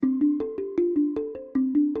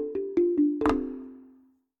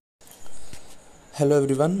Hello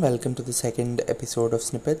everyone, welcome to the second episode of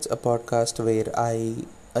Snippets, a podcast where I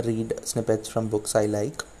read snippets from books I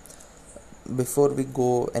like. Before we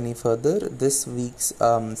go any further, this week's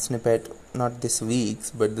snippet, not this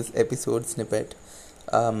week's, but this episode snippet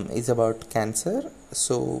is about cancer,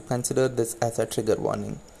 so consider this as a trigger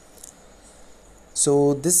warning.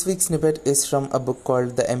 So, this week's snippet is from a book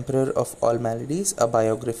called The Emperor of All Maladies, a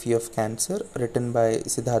biography of cancer, written by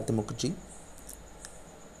Siddhartha Mukherjee.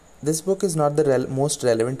 This book is not the most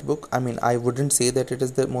relevant book. I wouldn't say that it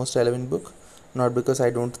is the most relevant book, not because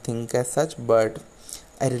I don't think as such, but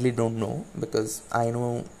I really don't know, because I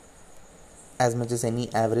know as much as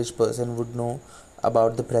any average person would know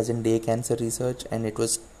about the present day cancer research, and it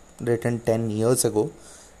was written 10 years ago.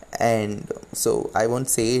 And so I won't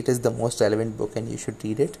say it is the most relevant book and you should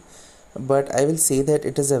read it, but I will say that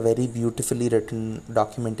it is a very beautifully written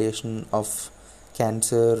documentation of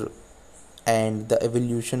cancer and the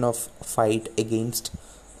evolution of fight against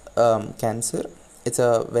cancer. It's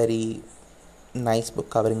a very nice book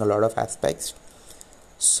covering a lot of aspects.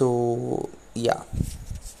 So yeah,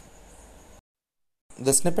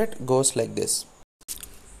 the snippet goes like this.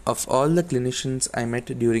 Of all the clinicians I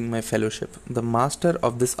met during my fellowship, the master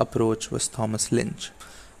of this approach was Thomas Lynch,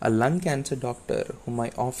 a lung cancer doctor whom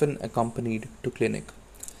I often accompanied to clinic.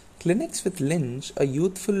 Clinics with Lynch, a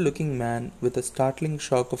youthful looking man with a startling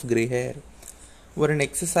shock of grey hair, were an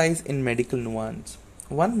exercise in medical nuance.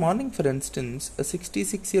 One morning, for instance, a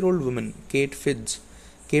 66-year-old woman, Kate Fidge,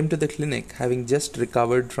 came to the clinic having just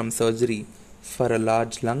recovered from surgery for a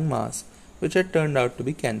large lung mass which had turned out to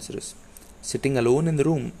be cancerous. Sitting alone in the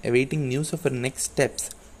room, awaiting news of her next steps,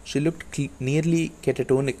 she looked nearly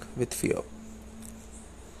catatonic with fear.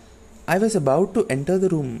 I was about to enter the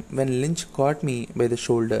room when Lynch caught me by the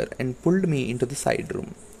shoulder and pulled me into the side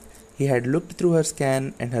room. He had looked through her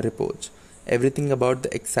scan and her reports. Everything about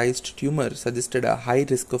the excised tumor suggested a high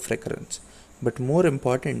risk of recurrence. But more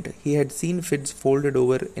important, he had seen Fidge folded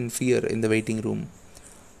over in fear in the waiting room.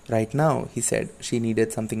 Right now, he said, she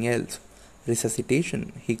needed something else.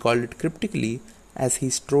 Resuscitation, he called it cryptically as he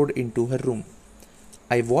strode into her room.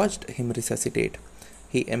 I watched him resuscitate.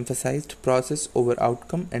 He emphasized process over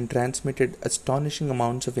outcome and transmitted astonishing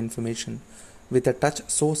amounts of information with a touch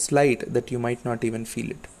so slight that you might not even feel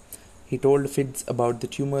it. He told Fidge about the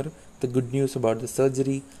tumor, the good news about the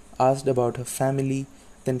surgery, asked about her family,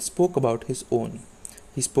 then spoke about his own.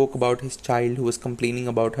 He spoke about his child who was complaining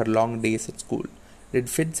about her long days at school. Did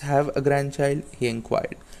Fidge have a grandchild? He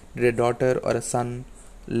inquired. Did a daughter or a son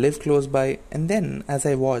live close by? And then, as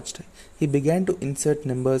I watched, he began to insert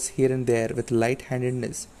numbers here and there with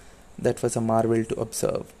light-handedness that was a marvel to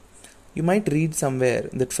observe. You might read somewhere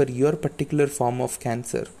that for your particular form of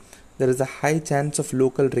cancer, there is a high chance of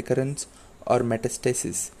local recurrence or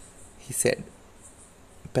metastasis, he said.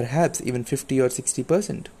 Perhaps even 50 or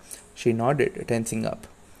 60%. She nodded, tensing up.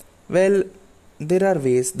 Well, there are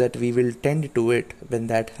ways that we will tend to it when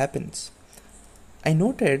that happens. I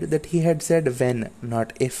noted that he had said when,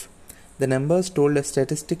 not if. The numbers told a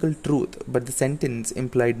statistical truth, but the sentence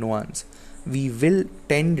implied nuance. We will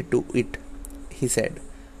tend to it, he said,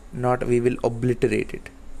 not we will obliterate it.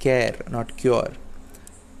 Care, not cure.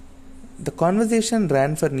 The conversation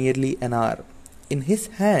ran for nearly an hour. In his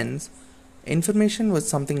hands, information was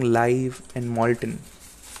something live and molten,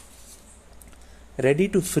 ready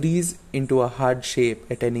to freeze into a hard shape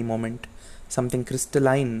at any moment, something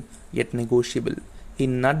crystalline yet negotiable. He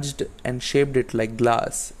nudged and shaped it like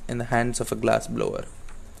glass in the hands of a glass blower.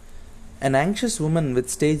 An anxious woman with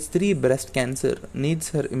stage 3 breast cancer needs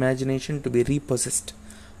her imagination to be repossessed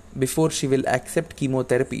before she will accept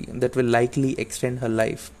chemotherapy that will likely extend her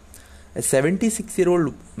life. A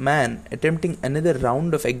 76-year-old man attempting another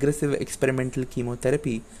round of aggressive experimental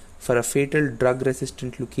chemotherapy for a fatal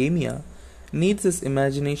drug-resistant leukemia needs his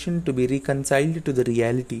imagination to be reconciled to the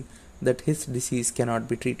reality that his disease cannot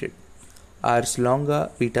be treated. Ars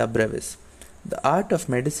longa, vita brevis. The art of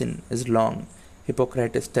medicine is long,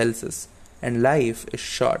 Hippocrates tells us, and life is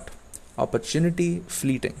short. Opportunity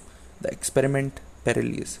fleeting, the experiment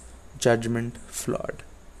perilous, judgment flawed.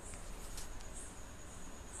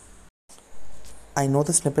 I know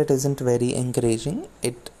the snippet isn't very encouraging.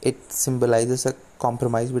 It symbolizes a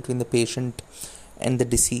compromise between the patient and the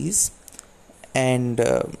disease, and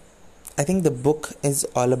I think the book is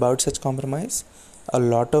all about such compromise. A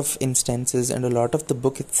lot of instances and a lot of the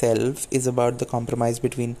book itself is about the compromise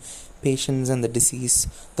between patients and the disease,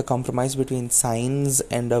 the compromise between science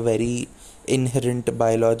and a very inherent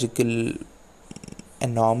biological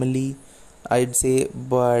anomaly, I'd say.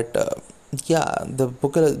 But yeah, the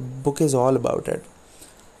book is all about it.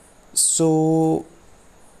 So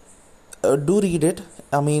do read it.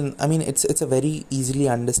 it's a very easily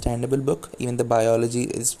understandable book. Even the biology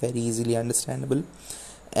is very easily understandable,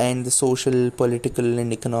 and the social, political,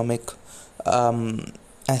 and economic um,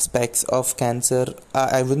 aspects of cancer,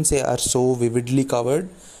 I wouldn't say are so vividly covered,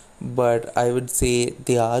 but I would say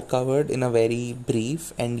they are covered in a very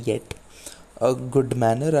brief and yet a good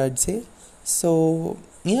manner, I'd say. So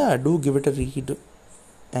yeah, do give it a read,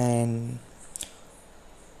 and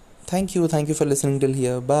thank you for listening till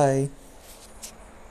here. Bye.